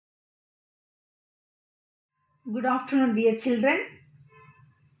Good afternoon, dear children.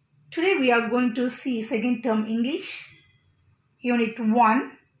 Today we are going to see second term English, Unit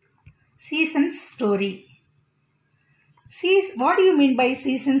 1, Season Story. What do you mean by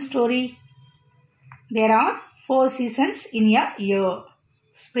season story? There are 4 seasons in a year: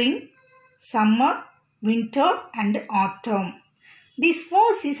 spring, summer, winter and autumn. These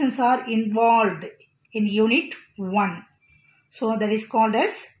 4 seasons are involved in Unit 1. So that is called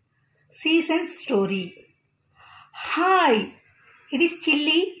as season story. Hi, it is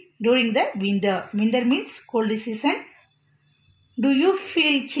chilly during the winter. Winter means cold season. Do you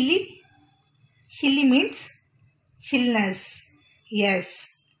feel chilly? Chilly means chillness.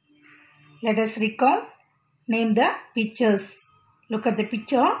 Yes. Let us recall. Name the pictures. Look at the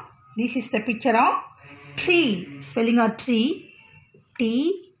picture. This is the picture of tree. Spelling of tree.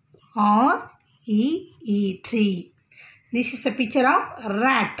 T-R-E-E. Tree. This is the picture of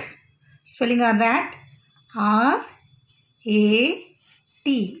rat. Spelling of rat. R-A-T.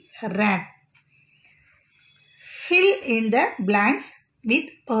 Rat. Fill in the blanks with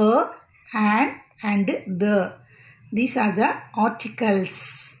a, an and the. These are the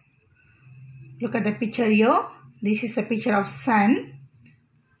articles. Look at the picture here. This is the picture of sun.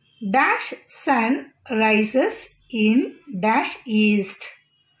 Dash sun rises in dash east.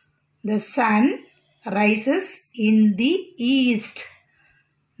 The sun rises in the east.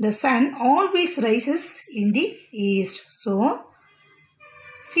 The sun always rises in the east. So,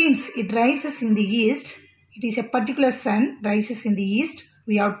 since it rises in the east, it is a particular sun rises in the east.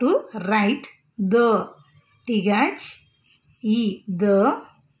 We have to write the. T-H-E. The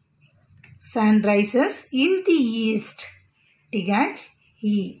sun rises in the east.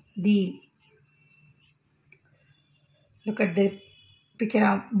 T-H-E. The. Look at the picture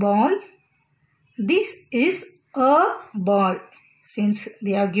of ball. This is a ball. Since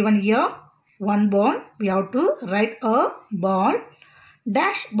they are given here one ball, we have to write a ball.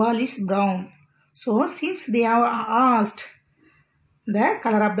 Dash ball is brown. So, since they have asked the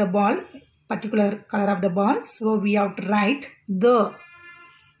color of the ball, particular color of the ball, so we have to write the.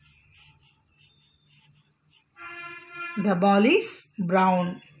 The ball is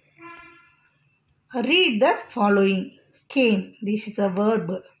brown. Read the following. Came. This is a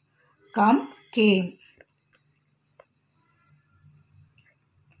verb. Come, came.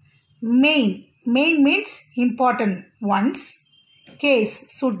 Main. Main means important ones. Case,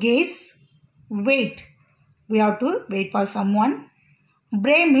 suitcase. Wait. We have to wait for someone.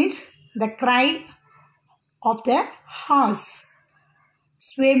 Bray means the cry of the horse.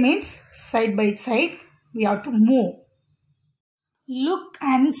 Sway means side by side. We have to move. Look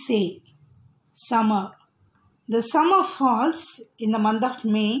and say. Summer. The summer falls in the month of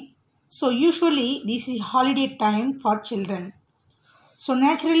May. So usually this is holiday time for children. So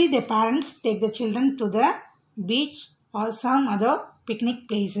naturally the parents take the children to the beach or some other picnic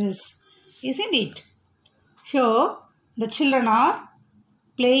places. Isn't it? Here the children are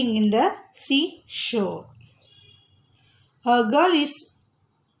playing in the seashore. A girl is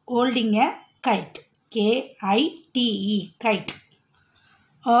holding a kite. K-I-T-E. Kite.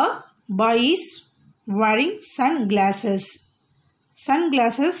 A boy is wearing sunglasses.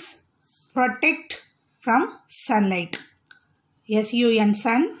 Sunglasses protect from sunlight. S-U-N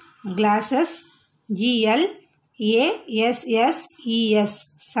sun, glasses, G-L-A-S-S-E-S,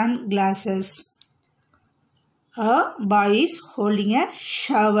 sunglasses. A boy is holding a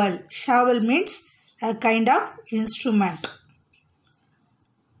shovel. Shovel means a kind of instrument.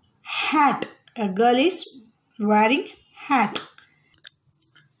 Hat. A girl is wearing hat.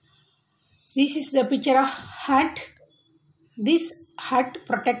 This is the picture of hat. This hat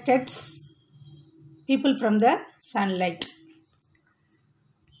protects people from the sunlight.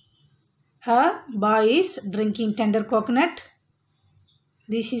 A boy is drinking tender coconut.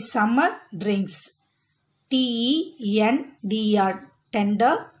 This is summer drinks. T-E-N-D-R.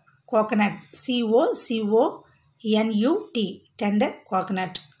 Tender coconut. C-O-C-O-N-U-T. Tender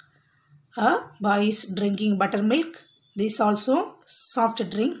coconut. A boy is drinking buttermilk. This also soft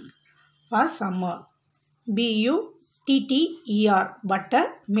drink for summer. B-U-T-T-E-R.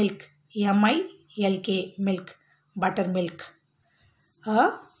 Buttermilk. M-I-L-K. Milk. Buttermilk.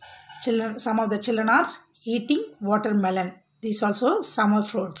 Some of the children are eating watermelon. These also summer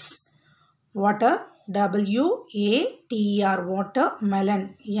fruits. Water. W-A-T-E-R.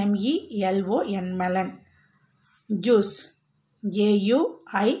 Watermelon. M-E-L-O-N. Melon. Juice.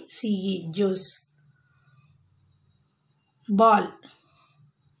 J-U-I-C-E. Juice. Ball.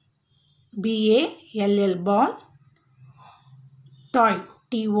 B-A-L-L. Ball. Toy.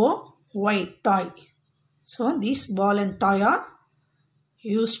 T-O-Y. Toy. So, this ball and toy are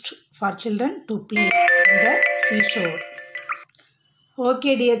used for children to play in the seashore.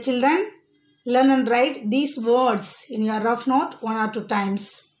 Okay, dear children, learn and write these words in your rough note 1 or 2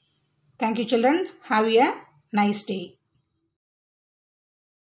 times. Thank you, children. Have a nice day.